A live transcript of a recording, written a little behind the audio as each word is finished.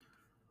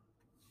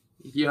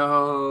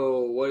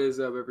Yo, what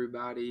is up,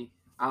 everybody?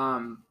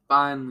 I'm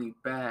finally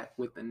back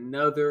with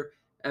another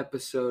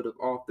episode of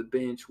Off the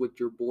Bench with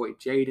your boy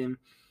Jaden.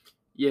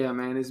 Yeah,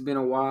 man, it's been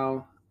a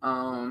while.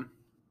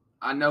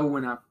 I know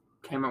when I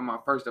came out with my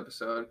first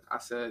episode, I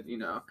said,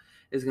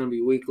 it's gonna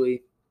be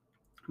weekly,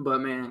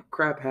 but man,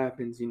 crap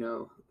happens.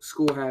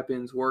 School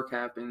happens, work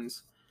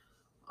happens,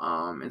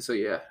 and so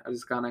yeah, I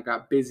just kind of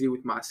got busy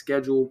with my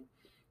schedule,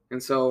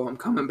 and so I'm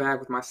coming back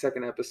with my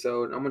second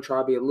episode. I'm gonna try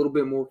to be a little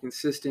bit more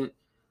consistent.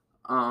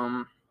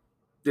 Um,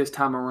 this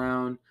time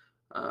around.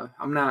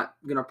 I'm not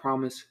gonna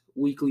promise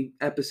weekly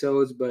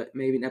episodes, but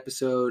maybe an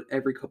episode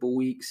every couple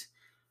weeks.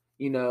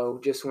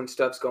 Just when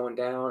stuff's going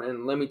down.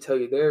 And let me tell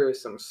you, there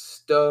is some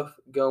stuff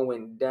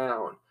going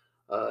down.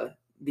 Uh,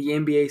 the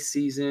NBA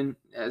season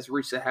has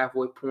reached the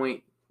halfway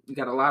point. You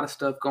got a lot of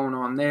stuff going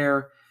on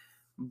there,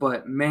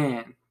 but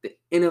man, the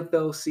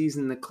NFL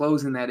season, the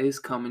closing that is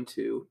coming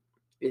to,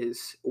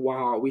 is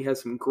wow. We had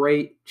some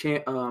great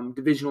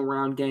divisional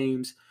round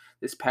games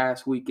this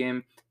past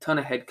weekend. Ton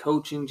of head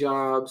coaching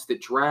jobs. The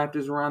draft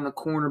is around the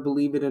corner,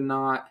 believe it or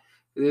not.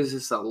 There's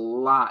just a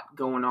lot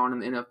going on in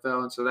the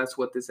NFL, and so that's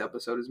what this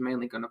episode is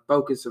mainly going to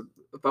focus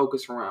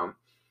around.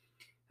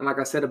 And like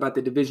I said about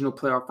the divisional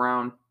playoff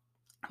round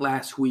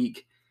last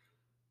week,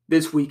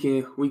 this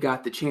weekend we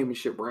got the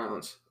championship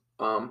rounds.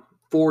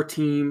 Four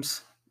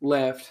teams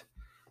left.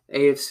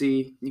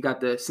 AFC, you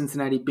got the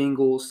Cincinnati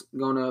Bengals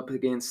going up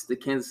against the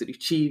Kansas City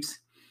Chiefs.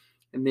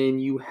 And then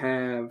you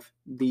have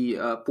the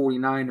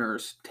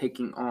 49ers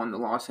taking on the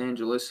Los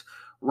Angeles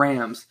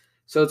Rams.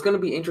 So it's going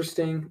to be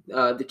interesting.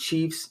 The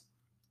Chiefs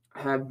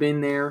have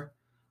been there.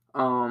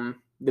 The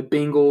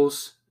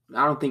Bengals,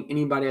 I don't think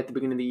anybody at the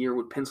beginning of the year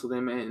would pencil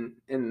them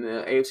in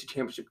the AFC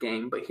Championship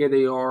game. But here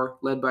they are,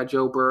 led by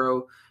Joe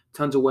Burrow,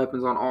 tons of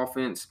weapons on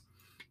offense,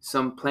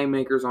 some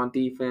playmakers on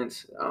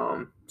defense.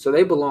 So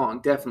they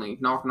belong, definitely,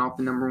 knocking off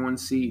the number one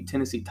seed,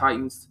 Tennessee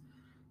Titans,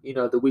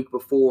 the week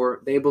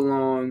before. They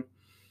belong.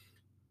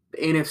 The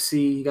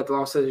NFC, you got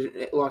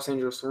the Los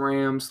Angeles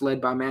Rams,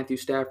 led by Matthew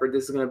Stafford.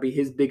 This is going to be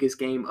his biggest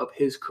game of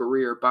his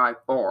career by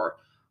far.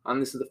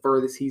 This is the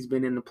furthest he's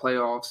been in the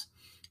playoffs.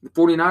 The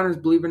 49ers,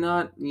 believe it or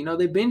not,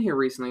 they've been here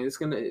recently. This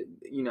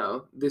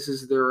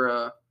is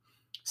their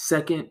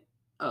second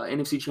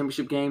NFC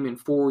Championship game in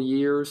 4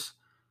 years.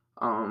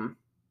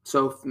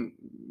 So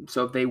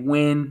if they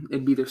win,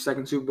 it'd be their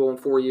second Super Bowl in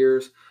 4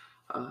 years.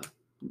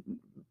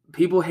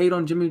 People hate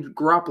on Jimmy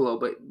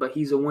Garoppolo, but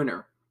he's a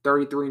winner.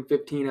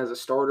 33-15 as a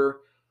starter.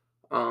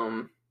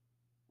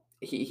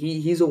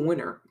 He's a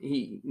winner.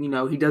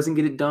 He doesn't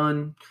get it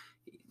done.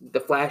 The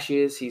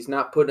flashes. He's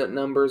not putting up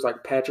numbers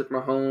like Patrick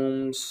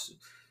Mahomes,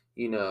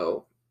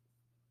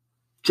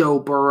 Joe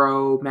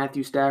Burrow,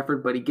 Matthew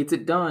Stafford, but he gets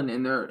it done,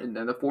 and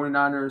the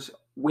 49ers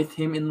with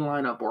him in the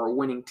lineup are a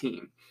winning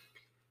team.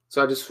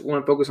 So I just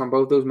want to focus on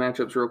both those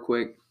matchups real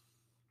quick.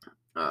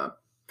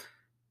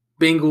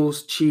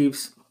 Bengals,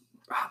 Chiefs.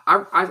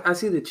 I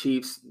see the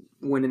Chiefs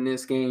winning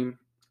this game.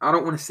 I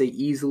don't want to say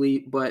easily,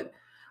 but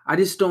I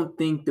just don't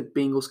think the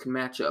Bengals can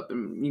match up.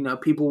 And,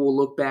 people will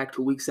look back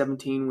to Week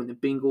 17 when the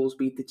Bengals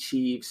beat the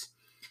Chiefs.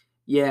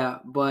 Yeah,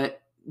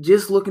 but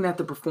just looking at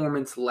the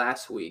performance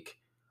last week,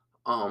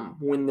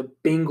 when the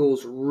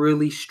Bengals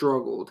really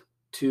struggled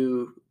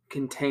to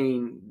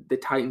contain the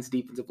Titans'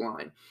 defensive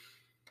line,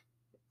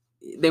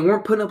 they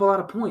weren't putting up a lot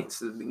of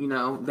points.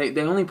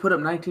 They only put up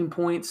 19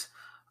 points.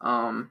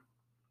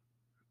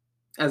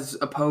 As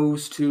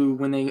opposed to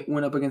when they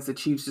went up against the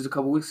Chiefs just a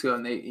couple weeks ago,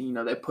 and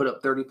they put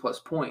up 30-plus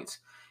points.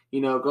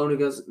 Going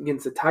against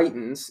the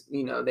Titans,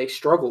 they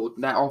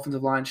struggled. That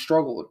offensive line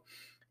struggled.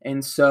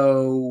 And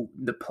so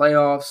the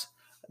playoffs,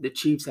 the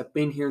Chiefs have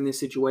been here in this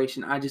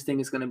situation. I just think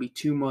it's going to be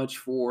too much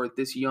for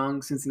this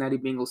young Cincinnati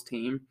Bengals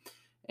team.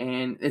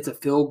 And it's a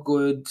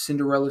feel-good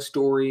Cinderella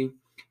story.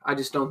 I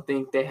just don't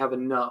think they have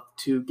enough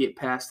to get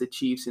past the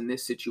Chiefs in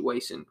this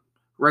situation.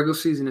 Regular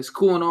season is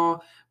cool and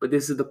all, but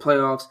this is the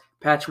playoffs.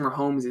 Patrick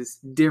Mahomes is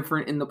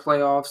different in the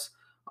playoffs.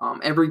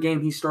 Every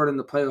game he started in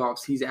the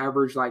playoffs, he's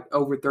averaged like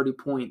over 30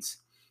 points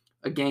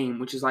a game,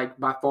 which is like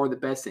by far the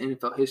best in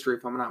NFL history,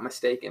 if I'm not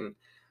mistaken.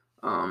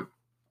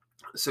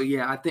 So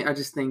yeah, I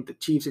just think the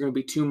Chiefs are going to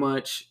be too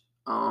much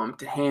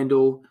to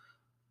handle.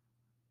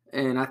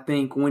 And I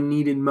think when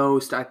needed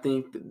most, I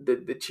think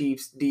the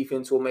Chiefs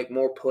defense will make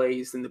more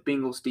plays than the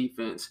Bengals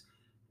defense.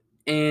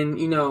 And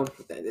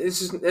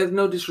there's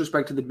no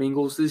disrespect to the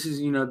Bengals.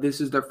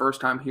 This is their first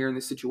time here in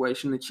this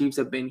situation. The Chiefs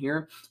have been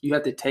here. You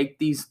have to take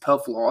these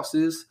tough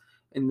losses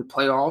in the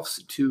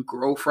playoffs to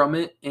grow from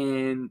it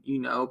and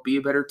be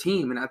a better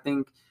team. And I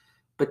think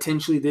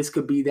potentially this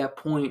could be that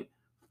point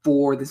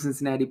for the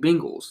Cincinnati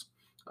Bengals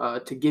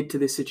to get to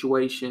this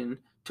situation,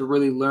 to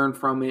really learn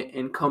from it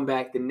and come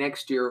back the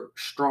next year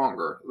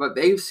stronger. Like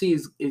the AFC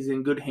is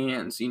in good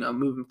hands,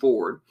 moving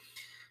forward.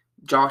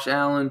 Josh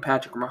Allen,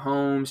 Patrick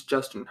Mahomes,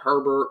 Justin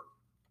Herbert,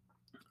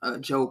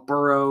 Joe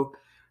Burrow.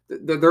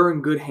 They're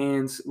in good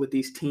hands with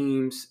these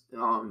teams.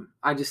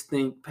 I just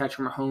think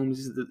Patrick Mahomes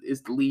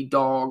is the lead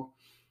dog.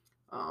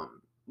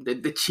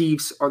 The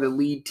Chiefs are the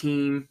lead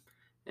team.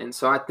 And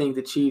so I think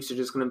the Chiefs are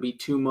just going to be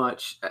too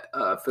much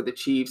for the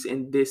Chiefs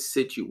in this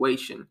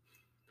situation.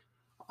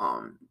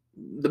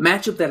 The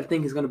matchup that I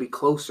think is going to be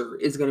closer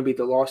is going to be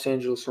the Los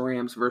Angeles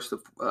Rams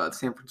versus the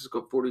San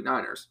Francisco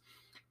 49ers.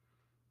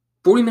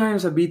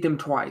 49ers have beat them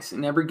twice.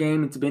 In every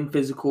game, it's been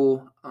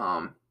physical.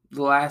 The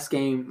last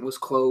game was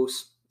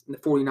close. The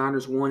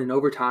 49ers won in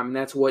overtime, and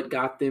that's what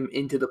got them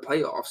into the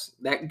playoffs.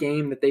 That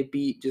game that they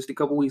beat just a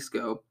couple weeks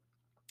ago,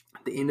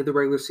 at the end of the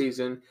regular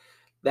season,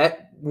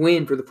 that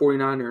win for the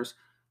 49ers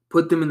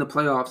put them in the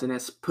playoffs and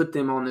has put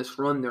them on this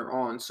run they're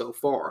on so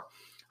far.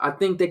 I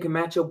think they can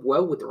match up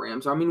well with the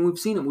Rams. I mean, we've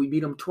seen them. We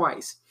beat them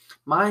twice.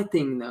 My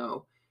thing,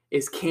 though,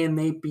 is can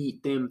they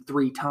beat them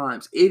 3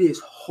 times? It is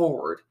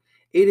hard.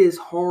 It is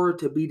hard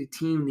to beat a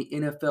team in the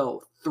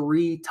NFL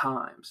 3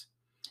 times.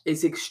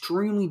 It's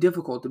extremely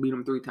difficult to beat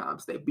them 3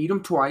 times. They beat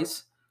them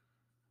twice.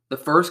 The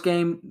first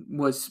game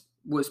was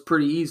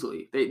pretty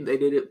easily. They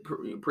did it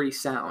pretty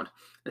sound.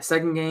 The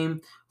second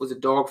game was a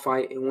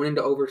dogfight. It went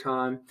into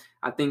overtime.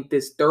 I think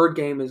this third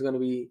game is going to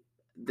be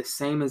the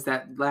same as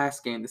that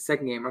last game, the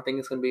second game. I think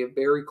it's going to be a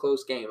very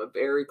close game, a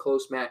very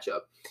close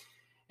matchup.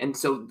 And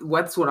so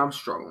that's what I'm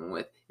struggling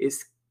with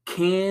is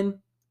can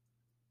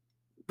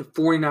the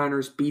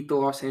 49ers beat the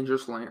Los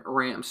Angeles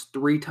Rams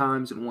 3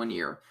 times in 1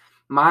 year?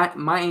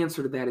 My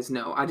answer to that is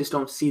no. I just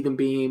don't see them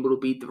being able to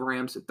beat the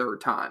Rams a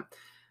third time.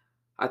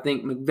 I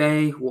think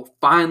McVay will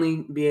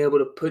finally be able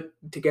to put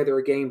together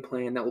a game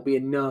plan that will be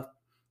enough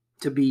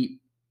to beat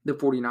the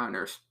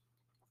 49ers.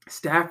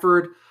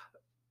 Stafford,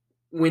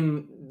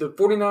 when the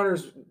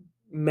 49ers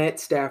met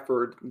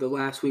Stafford the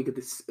last week of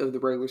the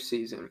regular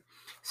season,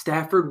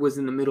 Stafford was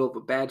in the middle of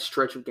a bad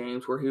stretch of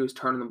games where he was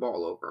turning the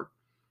ball over.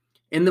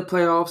 In the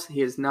playoffs,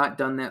 he has not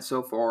done that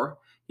so far.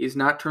 He has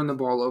not turned the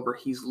ball over.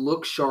 He's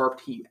looked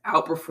sharp. He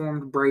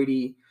outperformed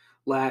Brady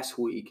last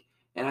week.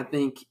 And I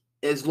think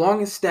as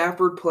long as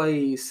Stafford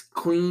plays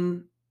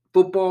clean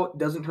football,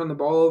 doesn't turn the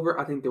ball over,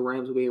 I think the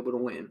Rams will be able to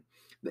win.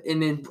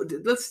 And then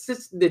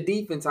the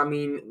defense, I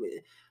mean,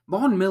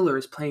 Von Miller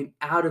is playing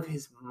out of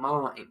his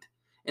mind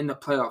in the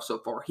playoffs so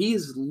far. He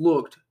has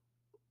looked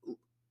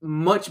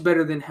much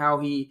better than how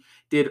he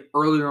did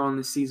earlier on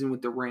the season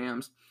with the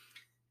Rams.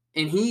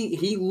 And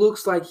he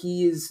looks like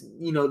he is,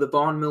 the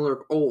Von Miller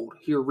of old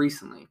here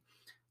recently.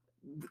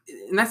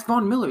 And that's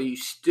Von Miller. You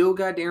still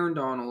got Aaron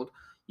Donald.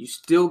 You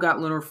still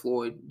got Leonard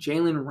Floyd,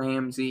 Jalen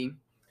Ramsey.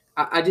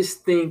 I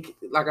just think,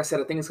 like I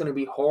said, I think it's going to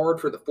be hard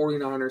for the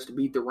 49ers to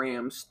beat the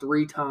Rams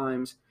 3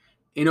 times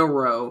in a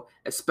row,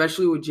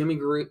 especially with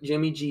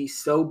Jimmy G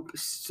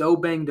so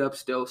banged up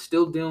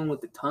still dealing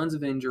with the tons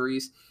of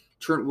injuries.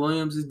 Trent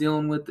Williams is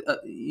dealing with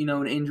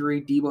an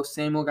injury. Deebo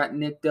Samuel got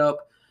nicked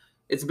up.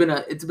 It's been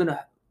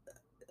a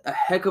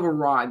heck of a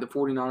ride the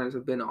 49ers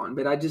have been on,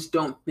 but I just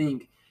don't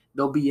think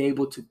they'll be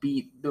able to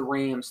beat the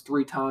Rams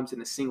 3 times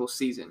in a single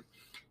season.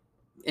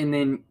 And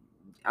then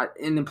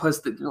plus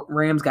the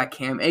Rams got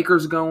Cam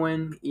Akers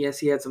going. Yes,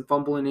 he had some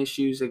fumbling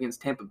issues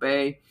against Tampa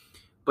Bay,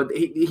 but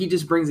he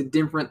just brings a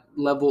different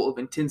level of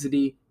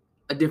intensity,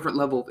 a different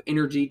level of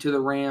energy to the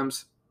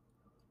Rams.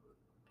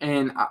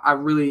 And I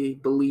really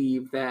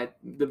believe that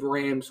the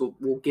Rams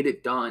will get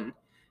it done,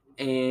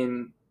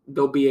 and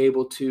they'll be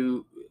able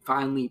to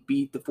finally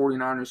beat the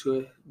 49ers,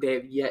 who they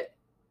have yet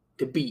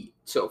to beat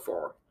so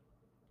far.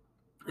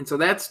 And so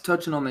that's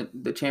touching on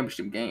the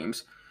championship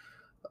games.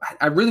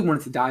 I really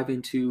wanted to dive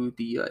into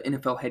the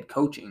NFL head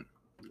coaching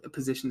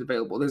positions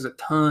available. There's a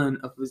ton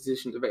of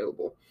positions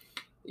available.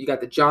 You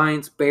got the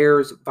Giants,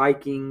 Bears,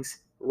 Vikings,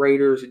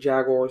 Raiders,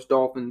 Jaguars,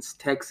 Dolphins,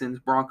 Texans,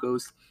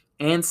 Broncos,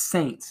 and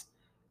Saints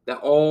that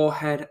all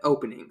had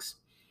openings.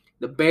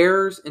 The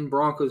Bears and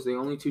Broncos are the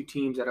only 2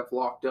 teams that have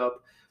locked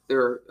up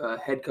their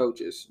head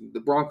coaches. The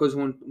Broncos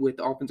went with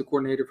the offensive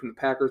coordinator from the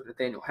Packers,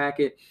 Nathaniel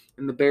Hackett,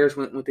 and the Bears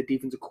went with the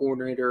defensive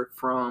coordinator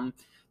from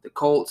the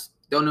Colts.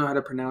 Don't know how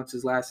to pronounce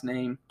his last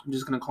name. I'm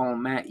just going to call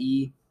him Matt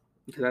E,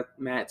 because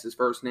Matt's his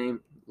first name.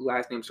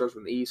 Last name starts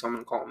with an E, so I'm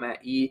going to call him Matt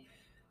E.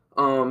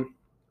 How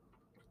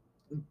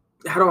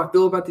do I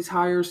feel about these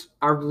hires?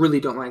 I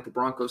really don't like the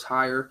Broncos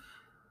hire.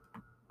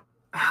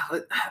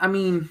 I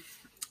mean,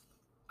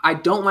 I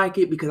don't like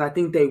it because I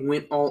think they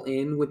went all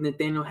in with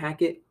Nathaniel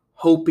Hackett,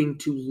 hoping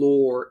to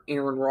lure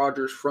Aaron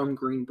Rodgers from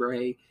Green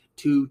Bay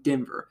to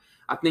Denver.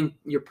 I think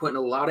you're putting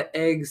a lot of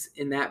eggs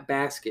in that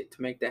basket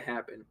to make that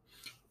happen.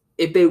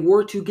 If they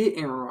were to get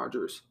Aaron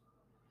Rodgers,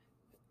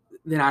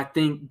 then I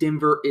think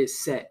Denver is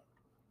set.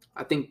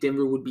 I think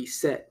Denver would be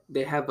set.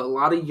 They have a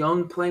lot of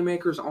young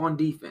playmakers on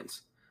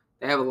defense.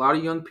 They have a lot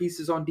of young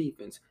pieces on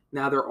defense.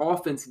 Now, their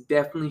offense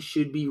definitely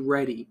should be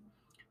ready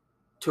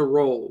to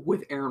roll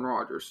with Aaron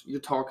Rodgers. You're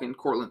talking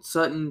Cortland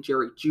Sutton,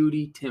 Jerry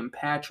Jeudy, Tim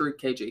Patrick,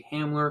 KJ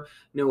Hamler,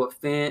 Noah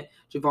Fant,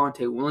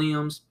 Javonte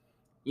Williams.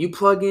 You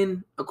plug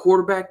in a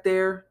quarterback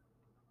there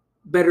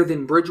better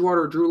than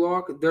Bridgewater or Drew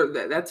Lock,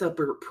 that's a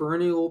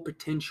perennial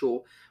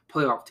potential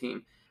playoff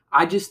team.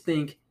 I just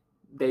think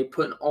they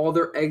put all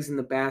their eggs in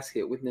the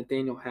basket with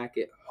Nathaniel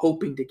Hackett,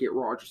 hoping to get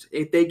Rodgers.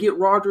 If they get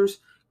Rodgers,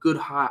 good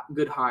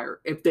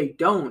hire. If they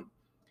don't,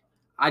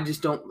 I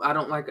just don't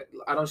like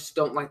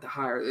the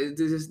hire.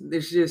 It's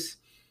just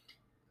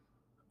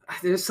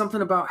there's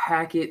something about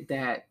Hackett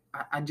that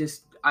I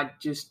just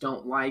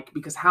don't like,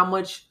 because how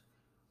much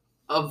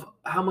of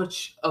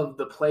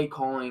the play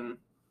calling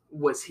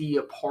was he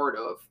a part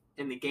of,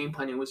 and the game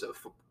planning was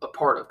a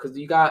part of? Because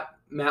you got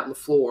Matt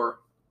LaFleur,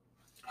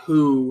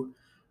 who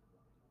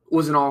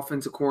was an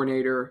offensive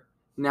coordinator,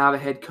 now the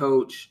head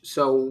coach.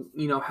 So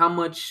how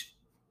much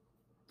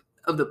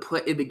of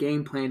the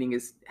game planning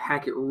is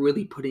Hackett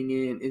really putting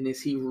in, and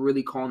is he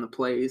really calling the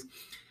plays?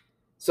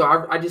 So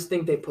I just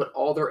think they put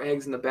all their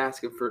eggs in the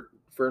basket for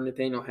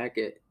Nathaniel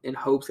Hackett in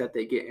hopes that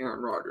they get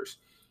Aaron Rodgers.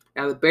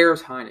 Now the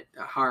Bears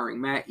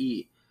hiring Matt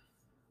E.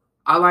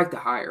 I like the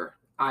hire.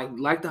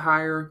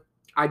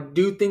 I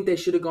do think they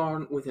should have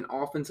gone with an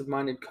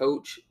offensive-minded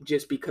coach,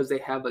 just because they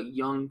have a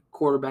young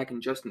quarterback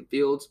in Justin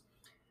Fields.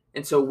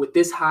 And so with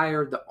this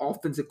hire, the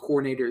offensive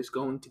coordinator is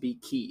going to be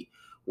key.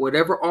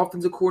 Whatever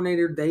offensive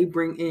coordinator they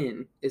bring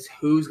in is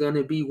who's going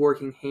to be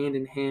working hand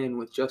in hand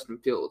with Justin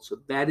Fields. So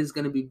that is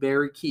going to be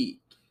very key.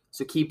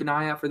 So keep an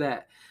eye out for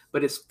that.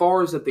 But as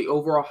far as the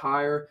overall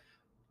hire,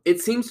 it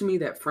seems to me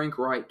that Frank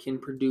Reich can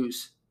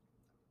produce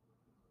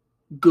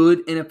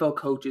good NFL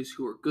coaches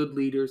who are good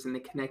leaders, and they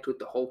connect with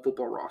the whole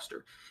football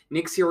roster.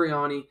 Nick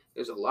Sirianni,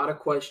 there's a lot of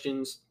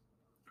questions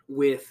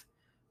with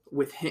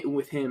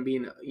him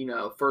being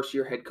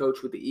first-year head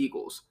coach with the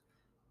Eagles,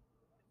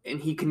 and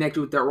he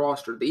connected with that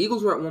roster. The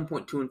Eagles were at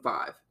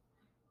 1.2-5.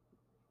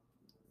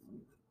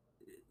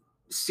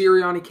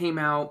 Sirianni came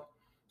out,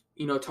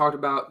 talked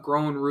about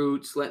growing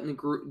roots, letting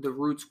the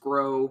roots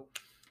grow,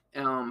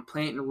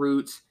 planting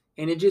roots,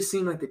 and it just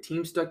seemed like the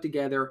team stuck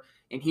together,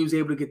 and he was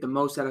able to get the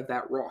most out of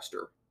that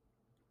roster.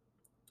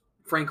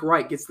 Frank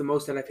Reich gets the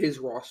most out of his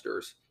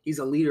rosters. He's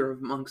a leader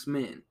amongst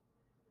men.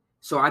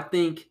 So I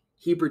think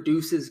he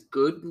produces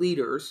good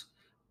leaders,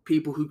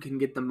 people who can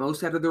get the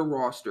most out of their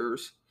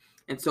rosters.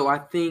 And so I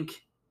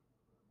think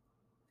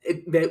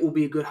that will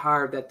be a good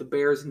hire, that the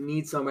Bears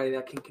need somebody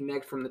that can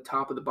connect from the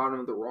top of the bottom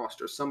of the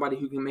roster, somebody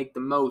who can make the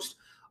most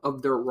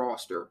of their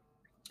roster.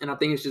 And I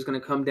think it's just going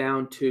to come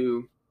down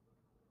to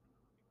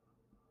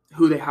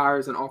who they hire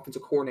as an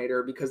offensive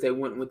coordinator, because they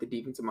went with the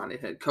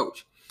defensive-minded head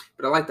coach.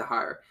 But I like the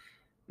hire.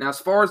 Now, as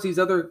far as these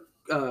other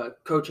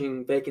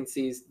coaching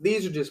vacancies,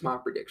 these are just my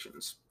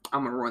predictions.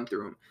 I'm going to run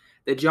through them.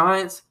 The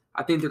Giants,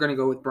 I think they're going to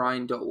go with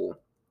Brian Doble,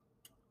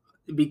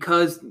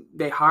 because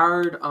they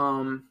hired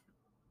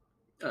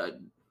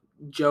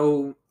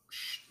Joe.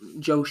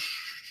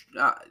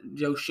 I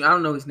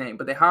don't know his name,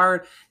 but they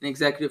hired an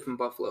executive from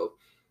Buffalo.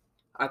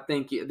 I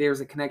think there's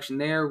a connection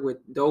there with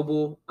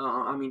Doble.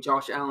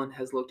 Josh Allen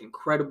has looked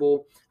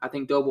incredible. I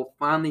think Doble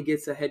finally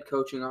gets a head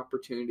coaching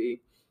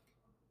opportunity.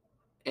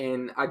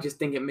 And I just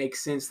think it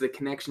makes sense. The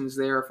connections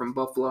there from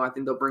Buffalo. I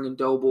think they'll bring in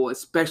Doble,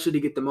 especially to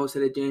get the most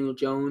out of Daniel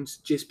Jones,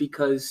 just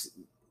because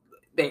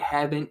they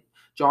haven't.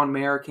 John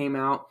Mayer came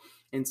out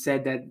and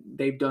said that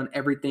they've done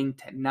everything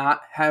to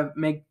not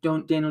make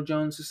Daniel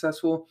Jones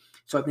successful.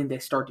 So I think they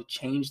start to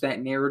change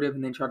that narrative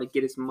and then try to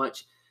get as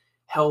much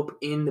help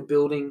in the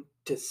building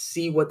to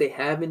see what they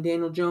have in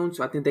Daniel Jones.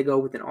 So I think they go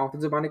with an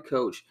offensive-minded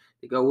coach.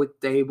 They go with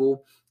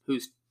Dable,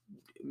 who's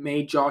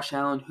made Josh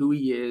Allen who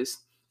he is.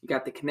 You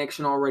got the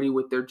connection already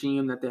with their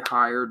GM that they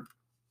hired.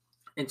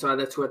 And so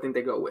that's who I think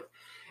they go with.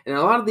 And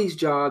a lot of these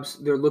jobs,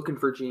 they're looking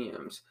for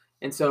GMs.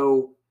 And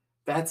so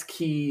that's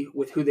key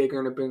with who they're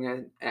going to bring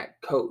in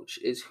at coach,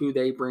 is who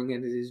they bring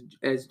in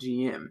as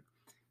GM.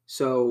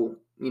 So,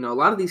 a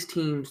lot of these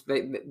teams,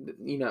 they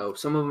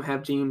some of them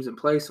have GMs in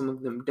place, some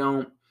of them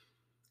don't.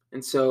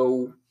 And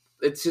so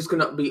it's just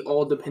going to be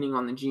all depending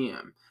on the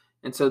GM.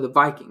 And so the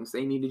Vikings,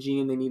 they need a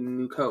GM, they need a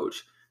new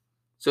coach.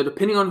 So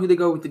depending on who they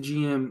go with the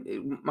GM,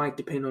 it might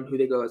depend on who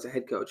they go as a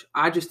head coach.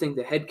 I just think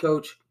the head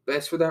coach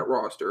best for that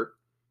roster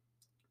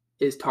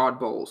is Todd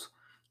Bowles.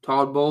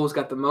 Todd Bowles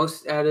got the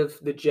most out of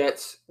the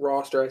Jets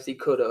roster as he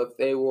could have.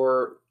 They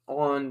were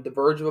on the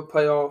verge of a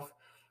playoff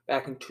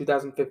back in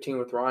 2015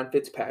 with Ryan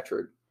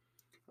Fitzpatrick.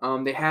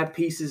 They had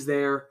pieces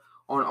there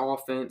on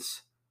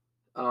offense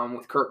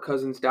with Kirk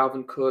Cousins,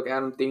 Dalvin Cook,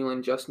 Adam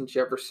Thielen, Justin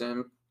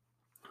Jefferson.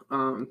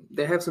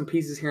 They have some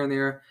pieces here and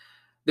there.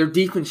 Their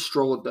defense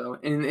struggled, though,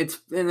 and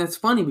it's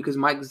funny because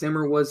Mike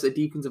Zimmer was a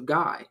defensive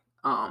guy,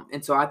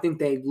 and so I think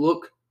they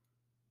look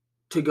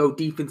to go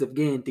defensive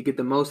again to get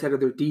the most out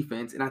of their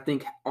defense, and I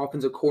think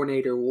offensive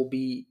coordinator will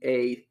be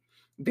a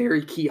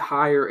very key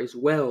hire as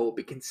well,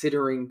 but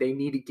considering they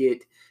need to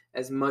get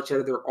as much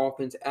out of their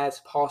offense as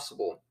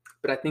possible.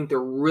 But I think they're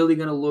really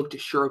going to look to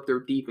shore up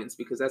their defense,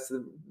 because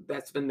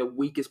that's been the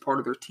weakest part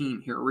of their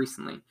team here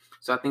recently.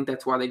 So I think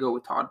that's why they go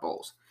with Todd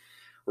Bowles.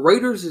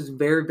 Raiders is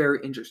very, very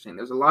interesting.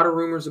 There's a lot of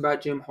rumors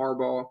about Jim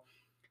Harbaugh.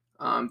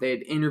 They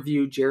had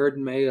interviewed Jared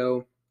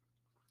Mayo.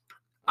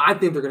 I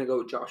think they're going to go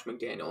with Josh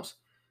McDaniels,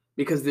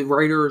 because the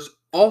Raiders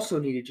also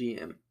need a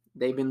GM.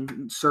 They've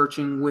been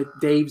searching with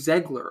Dave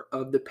Ziegler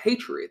of the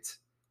Patriots.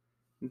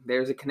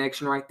 There's a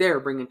connection right there,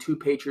 bringing two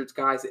Patriots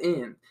guys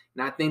in.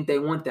 And I think they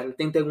want that. I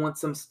think they want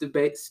some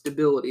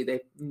stability.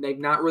 They've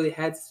not really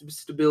had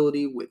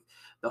stability with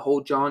the whole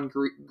John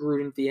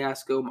Gruden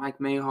fiasco, Mike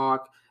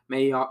Mayock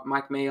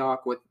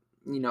with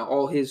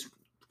all his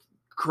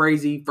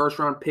crazy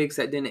first-round picks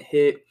that didn't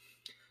hit.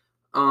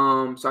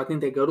 So I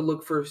think they go to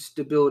look for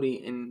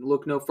stability and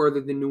look no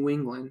further than New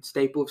England,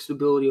 staple of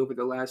stability over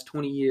the last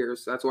 20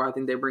 years. That's why I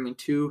think they bring in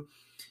 2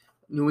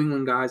 New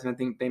England guys, and I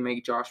think they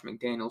make Josh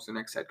McDaniels the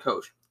next head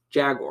coach.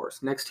 Jaguars,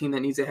 next team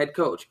that needs a head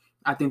coach.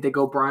 I think they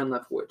go Brian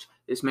Leftwich.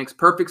 This makes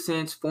perfect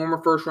sense.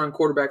 Former first-round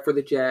quarterback for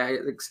the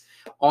Jags,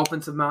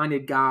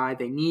 offensive-minded guy.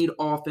 They need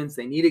offense.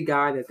 They need a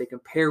guy that they can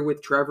pair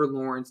with Trevor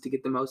Lawrence to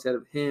get the most out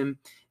of him.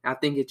 I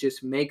think it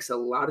just makes a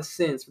lot of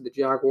sense for the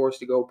Jaguars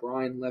to go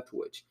Brian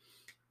Leftwich.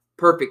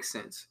 Perfect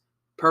sense.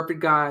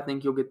 Perfect guy. I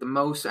think you'll get the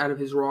most out of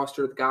his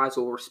roster. The guys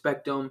will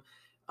respect him.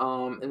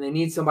 And they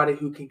need somebody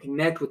who can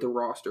connect with the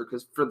roster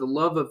because for the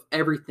love of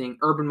everything,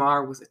 Urban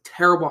Meyer was a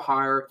terrible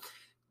hire.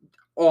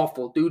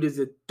 Awful. Dude is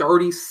a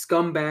dirty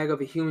scumbag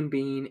of a human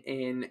being.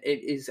 And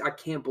I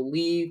can't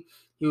believe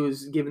he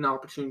was given the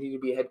opportunity to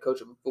be a head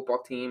coach of a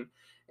football team.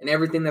 And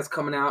everything that's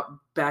coming out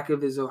back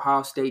of his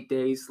Ohio State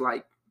days,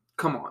 like,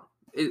 come on.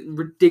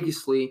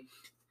 Ridiculously.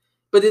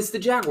 But it's the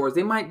Jaguars.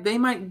 They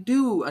might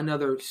do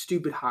another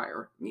stupid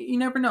hire. You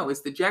never know.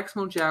 It's the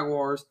Jacksonville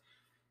Jaguars,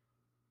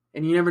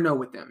 and you never know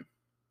with them.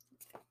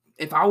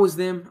 If I was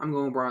them, I'm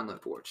going Brian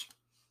Leftwich.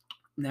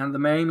 Now the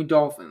Miami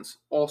Dolphins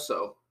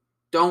also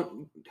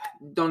don't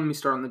get me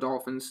start on the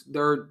Dolphins.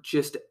 They're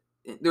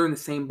in the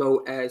same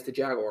boat as the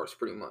Jaguars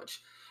pretty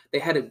much. They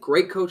had a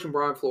great coach in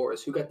Brian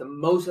Flores who got the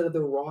most out of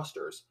their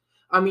rosters.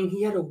 I mean,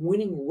 he had a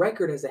winning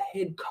record as a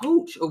head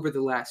coach over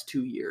the last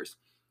 2 years.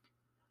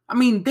 I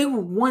mean, they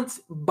were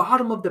once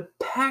bottom of the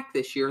pack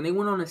this year, and they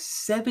went on a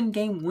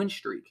 7-game win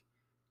streak.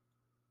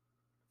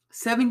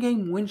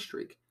 7-game win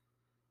streak.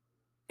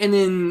 And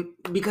then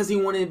because he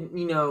wanted,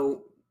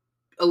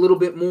 a little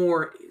bit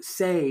more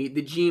say,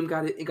 the GM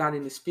got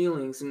in his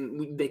feelings,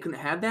 and they couldn't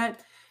have that.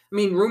 I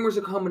mean, rumors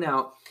are coming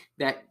out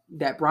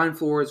that Brian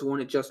Flores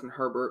wanted Justin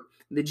Herbert.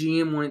 The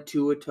GM wanted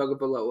Tua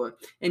Tagovailoa.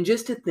 And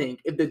just to think,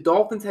 if the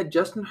Dolphins had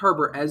Justin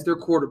Herbert as their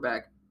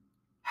quarterback,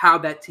 how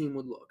that team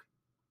would look.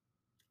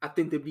 I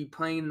think they'd be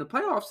playing in the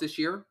playoffs this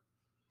year.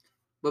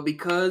 But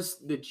because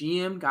the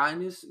GM got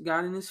in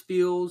his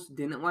feels,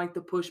 didn't like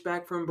the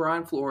pushback from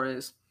Brian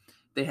Flores,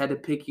 they had to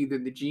pick either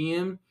the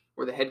GM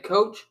or the head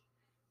coach,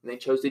 and they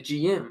chose the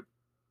GM.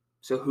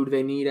 So who do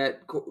they need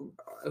at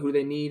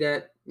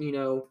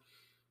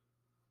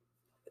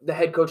the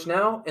head coach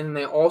now? And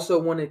they also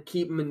want to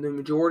keep the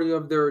majority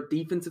of their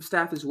defensive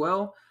staff as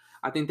well.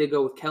 I think they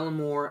go with Kellen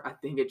Moore. I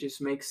think it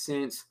just makes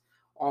sense.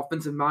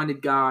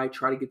 Offensive-minded guy,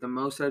 try to get the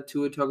most out of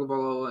Tua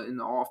Tagovailoa in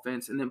the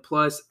offense. And then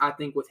plus, I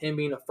think with him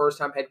being a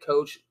first-time head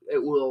coach,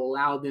 it will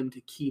allow them to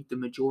keep the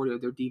majority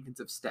of their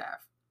defensive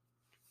staff.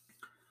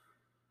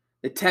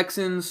 The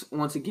Texans,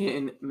 once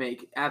again,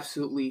 make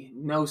absolutely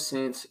no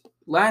sense.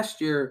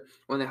 Last year,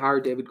 when they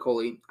hired David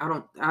Culley, I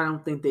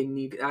don't think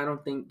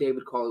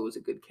David Culley was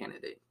a good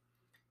candidate.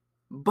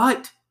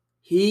 But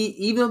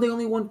even though they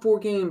only won 4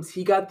 games,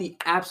 he got the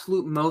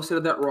absolute most out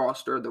of that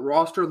roster. The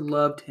roster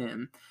loved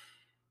him.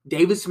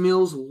 Davis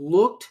Mills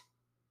looked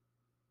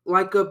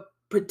like a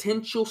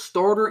potential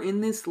starter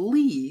in this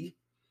league,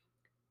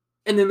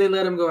 and then they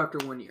let him go after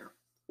 1 year.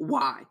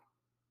 Why?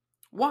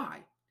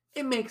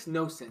 It makes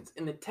no sense.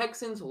 And the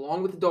Texans,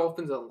 along with the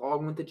Dolphins,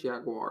 along with the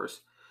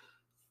Jaguars,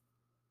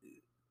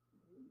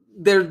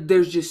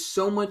 there's just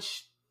so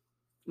much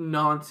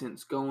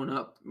nonsense going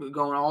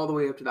all the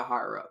way up to the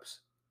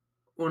higher-ups.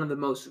 One of the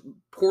most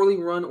poorly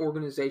run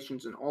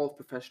organizations in all of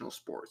professional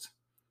sports.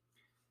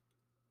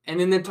 And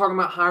then they're talking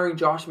about hiring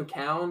Josh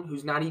McCown,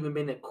 who's not even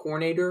been a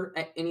coordinator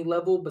at any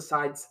level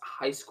besides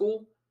high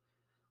school.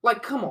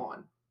 Like, come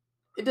on.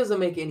 It doesn't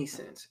make any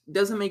sense. And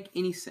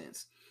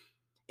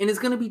it's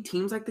going to be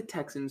teams like the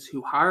Texans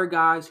who hire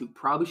guys who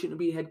probably shouldn't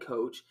be a head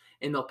coach,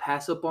 and they'll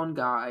pass up on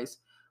guys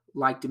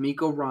like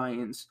DeMeco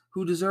Ryans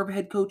who deserve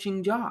head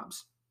coaching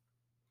jobs.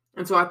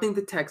 And so I think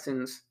the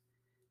Texans,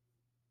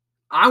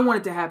 I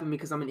want it to happen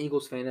because I'm an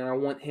Eagles fan and I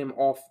want him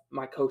off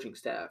my coaching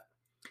staff.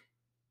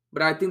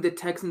 But I think the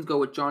Texans go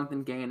with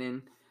Jonathan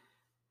Gannon.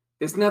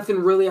 There's nothing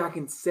really I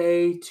can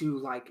say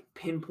to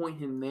pinpoint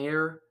him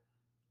there.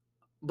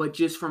 But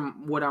just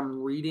from what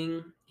I'm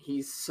reading,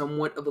 he's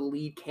somewhat of a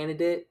lead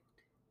candidate.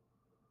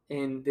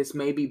 And this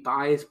may be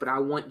biased, but I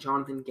want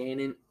Jonathan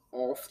Gannon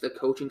off the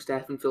coaching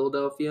staff in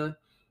Philadelphia.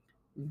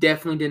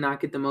 Definitely did not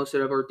get the most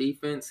out of our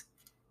defense.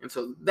 And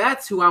so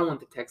that's who I want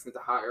the Texans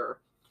to hire.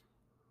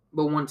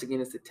 But once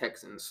again, it's the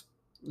Texans.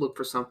 Look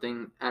for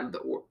something out of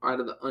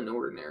the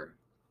unordinary.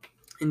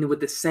 And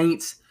with the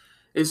Saints,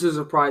 this is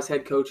a surprise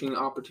head coaching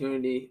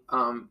opportunity.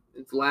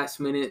 It's last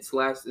minute. It's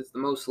the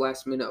most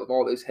last minute of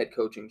all those head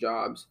coaching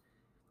jobs.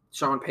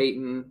 Sean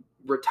Payton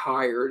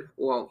retired.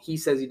 Well, he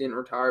says he didn't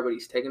retire, but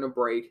he's taking a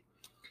break.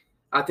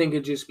 I think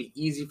it'd just be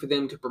easy for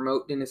them to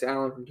promote Dennis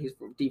Allen from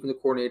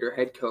defensive coordinator,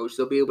 head coach.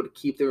 They'll be able to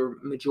keep their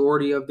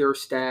majority of their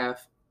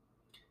staff.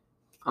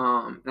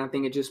 And I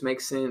think it just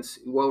makes sense.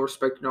 Well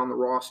respected on the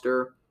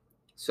roster.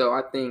 So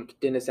I think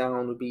Dennis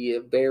Allen would be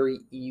a very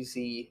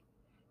easy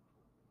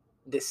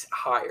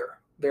hire.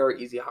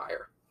 Very easy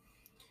hire.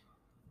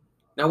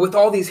 Now, with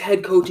all these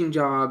head coaching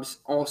jobs,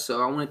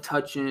 also, I want to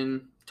touch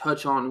in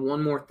touch on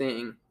one more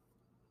thing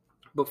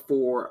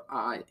before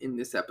I end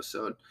this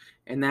episode,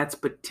 and that's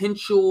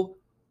potential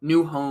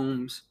new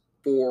homes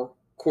for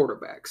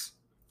quarterbacks.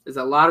 There's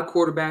a lot of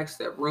quarterbacks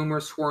that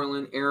rumors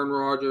swirling: Aaron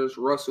Rodgers,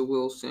 Russell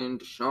Wilson,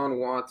 Deshaun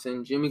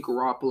Watson, Jimmy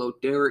Garoppolo,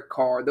 Derek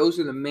Carr. Those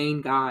are the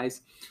main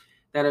guys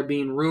that are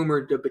being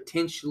rumored to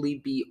potentially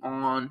be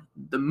on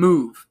the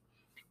move.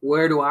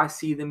 Where do I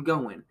see them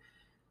going?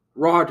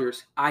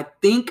 Rodgers. I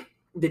think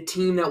the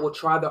team that will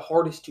try the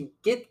hardest to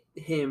get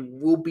him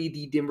will be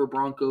the Denver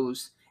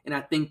Broncos. And I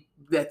think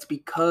that's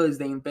because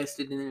they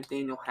invested in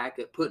Nathaniel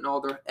Hackett, putting all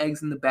their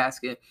eggs in the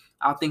basket.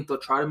 I think they'll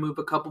try to move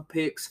a couple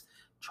picks,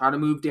 try to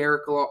move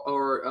Derek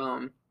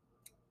or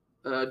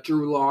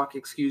Drew Lock,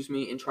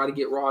 and try to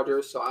get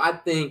Rodgers. So I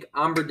think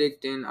I'm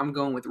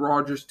going with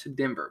Rodgers to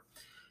Denver.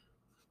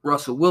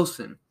 Russell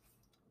Wilson.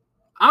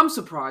 I'm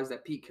surprised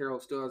that Pete Carroll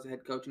still has a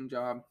head coaching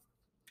job.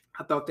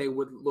 I thought they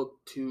would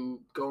look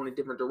to go in a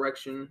different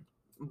direction,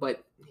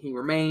 but he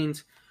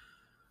remains.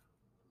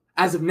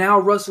 As of now,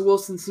 Russell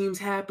Wilson seems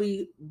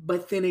happy,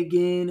 but then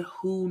again,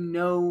 who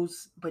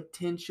knows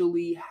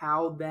potentially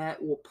how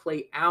that will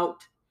play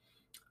out.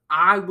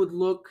 I would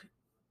look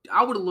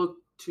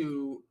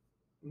to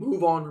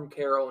move on from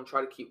Carroll and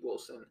try to keep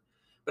Wilson.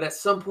 But at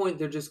some point,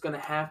 they're just going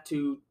to have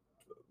to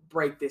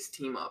break this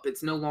team up.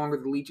 It's no longer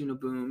the Legion of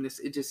Boom.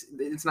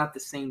 It's not the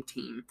same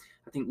team.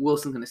 I think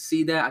Wilson's going to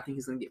see that. I think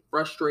he's going to get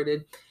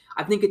frustrated.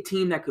 I think a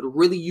team that could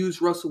really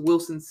use Russell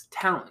Wilson's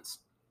talents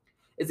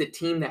is a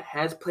team that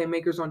has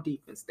playmakers on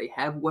defense. They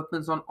have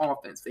weapons on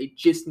offense. They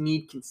just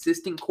need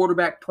consistent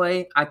quarterback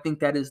play. I think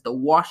that is the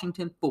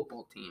Washington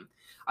football team.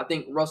 I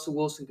think Russell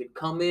Wilson could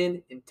come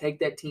in and take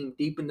that team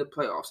deep into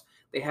playoffs.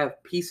 They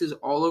have pieces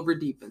all over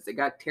defense. They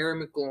got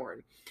Terry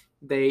McLaurin.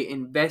 They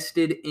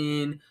invested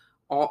in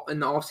the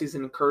offseason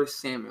in Curtis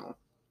Samuel.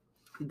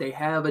 They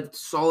have a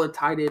solid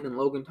tight end in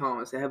Logan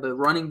Thomas. They have a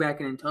running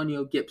back in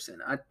Antonio Gibson.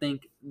 I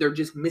think they're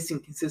just missing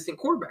consistent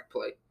quarterback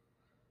play.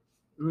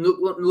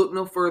 Look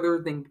no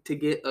further than to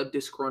get a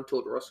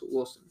disgruntled Russell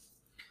Wilson.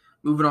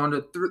 Moving on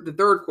to the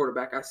third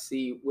quarterback I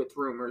see with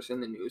rumors in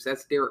the news.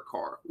 That's Derek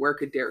Carr. Where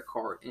could Derek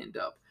Carr end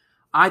up?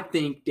 I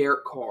think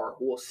Derek Carr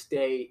will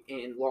stay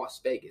in Las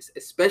Vegas,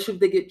 especially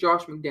if they get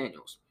Josh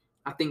McDaniels.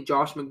 I think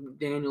Josh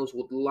McDaniels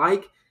would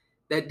like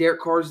that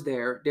Derek Carr's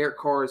there. Derek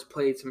Carr has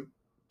played some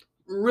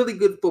really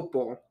good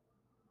football.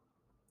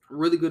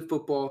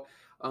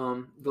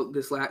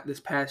 This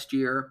past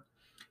year.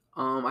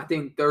 I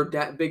think their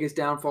biggest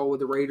downfall with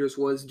the Raiders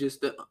was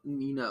just the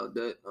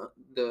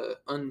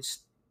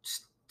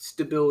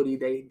instability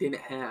they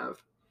didn't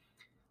have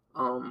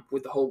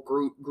with the whole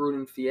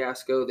Gruden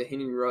fiasco, the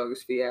Henry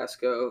Ruggs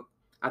fiasco.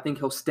 I think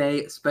he'll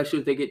stay, especially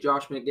if they get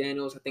Josh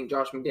McDaniels. I think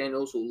Josh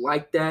McDaniels will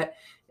like that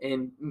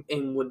and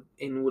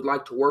would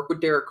like to work with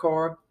Derek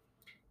Carr.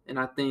 And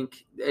I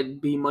think it'd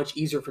be much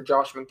easier for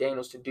Josh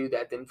McDaniels to do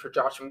that than for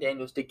Josh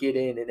McDaniels to get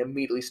in and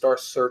immediately start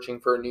searching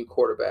for a new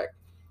quarterback.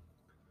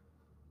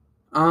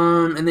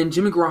 And then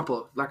Jimmy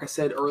Garoppolo, like I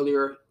said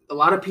earlier, a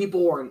lot of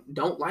people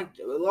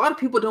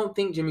don't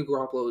think Jimmy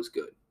Garoppolo is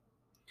good.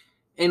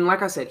 And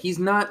like I said, he's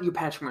not your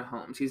Patrick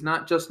Mahomes. He's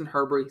not Justin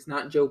Herbert. He's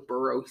not Joe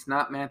Burrow. He's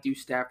not Matthew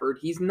Stafford.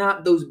 He's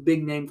not those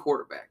big-name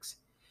quarterbacks.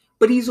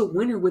 But he's a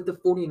winner with the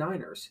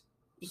 49ers.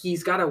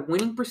 He's got a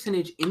winning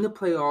percentage in the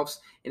playoffs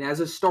and as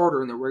a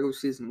starter in the regular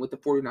season with the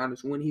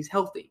 49ers when he's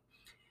healthy.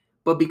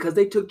 But because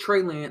they took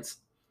Trey Lance,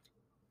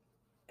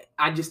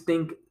 I just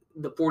think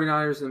the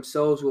 49ers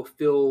themselves will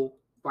feel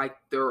like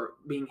they're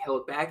being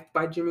held back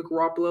by Jimmy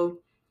Garoppolo.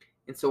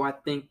 And so I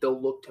think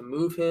they'll look to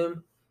move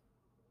him.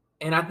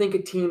 And I think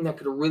a team that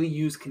could really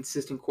use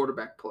consistent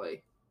quarterback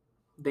play.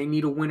 They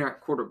need a winner at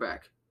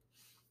quarterback.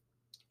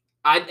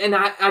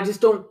 I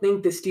just don't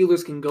think the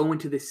Steelers can go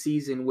into the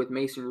season with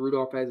Mason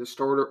Rudolph as a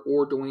starter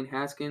or Dwayne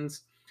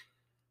Haskins.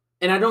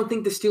 And I don't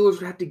think the Steelers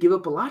would have to give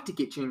up a lot to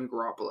get Jimmy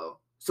Garoppolo.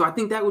 So I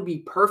think that would be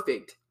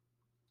perfect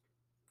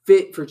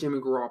fit for Jimmy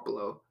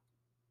Garoppolo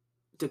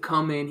to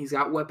come in. He's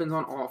got weapons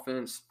on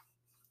offense.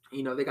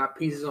 They got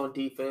pieces on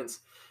defense.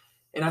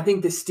 And I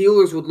think the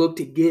Steelers would look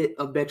to get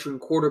a veteran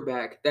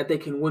quarterback that they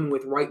can win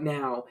with right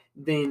now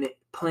than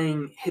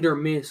playing hit or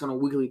miss on a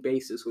weekly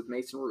basis with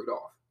Mason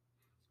Rudolph.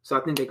 So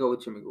I think they go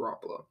with Jimmy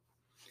Garoppolo.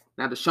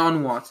 Now,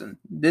 Deshaun Watson.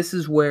 This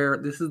is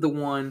the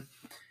one.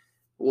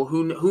 Well,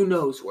 who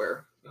knows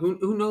where?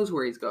 Who knows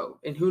where he's go?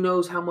 And who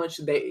knows how much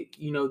that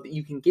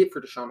you can get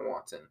for Deshaun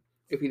Watson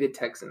if he did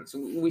Texans.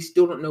 We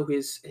still don't know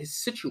his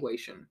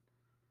situation.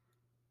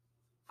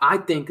 I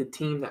think a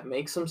team that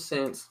makes some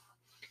sense,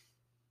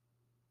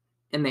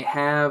 and they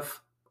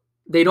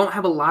don't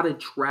have a lot of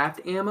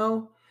draft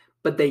ammo,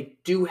 but they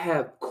do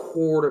have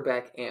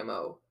quarterback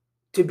ammo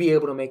to be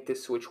able to make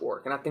this switch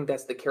work. And I think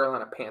that's the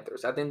Carolina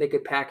Panthers. I think they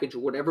could package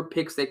whatever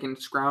picks they can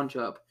scrounge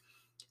up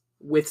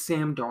with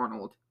Sam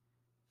Darnold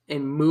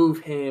and move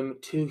him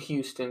to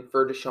Houston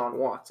for Deshaun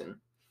Watson.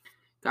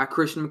 Got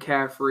Christian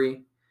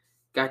McCaffrey,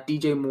 got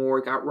DJ Moore,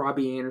 got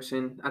Robbie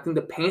Anderson. I think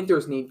the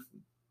Panthers need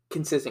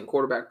consistent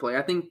quarterback play.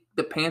 I think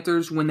the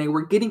Panthers, when they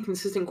were getting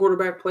consistent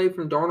quarterback play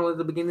from Darnold at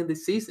the beginning of the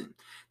season,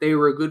 they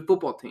were a good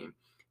football team.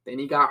 Then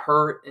he got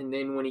hurt, and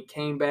then when he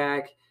came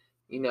back,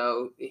 he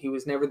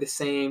was never the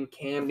same.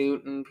 Cam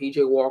Newton,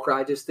 PJ Walker.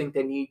 I just think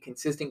they need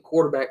consistent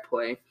quarterback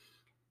play,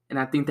 and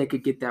I think they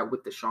could get that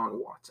with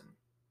Deshaun Watson.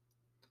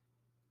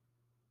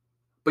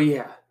 But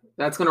yeah,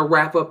 that's going to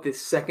wrap up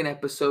this second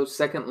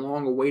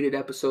long-awaited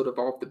episode of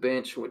Off the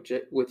Bench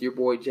with your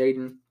boy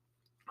Jaden.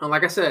 And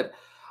like I said,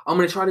 I'm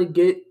going to try to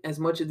get as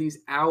much of these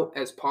out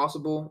as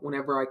possible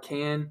whenever I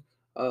can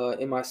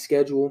in my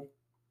schedule.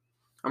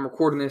 I'm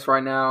recording this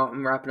right now.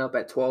 I'm wrapping up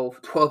at 12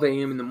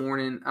 a.m. in the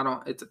morning.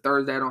 It's a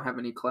Thursday. I don't have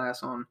any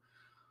class on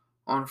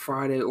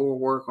Friday or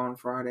work on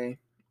Friday.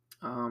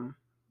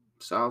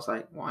 So I was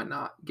like, why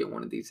not get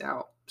one of these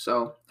out?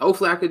 So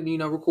hopefully I could,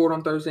 record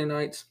on Thursday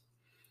nights.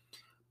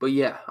 But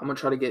yeah, I'm going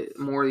to try to get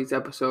more of these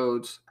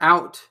episodes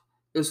out.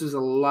 This was a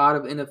lot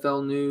of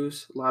NFL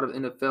news, a lot of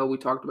NFL we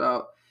talked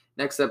about.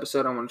 Next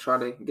episode, I'm going to try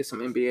to get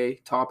some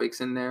NBA topics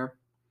in there.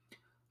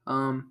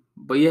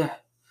 But yeah,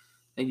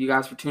 thank you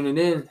guys for tuning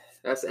in.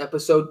 That's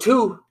episode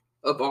 2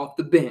 of Off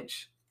the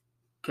Bench.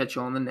 Catch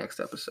you on the next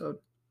episode.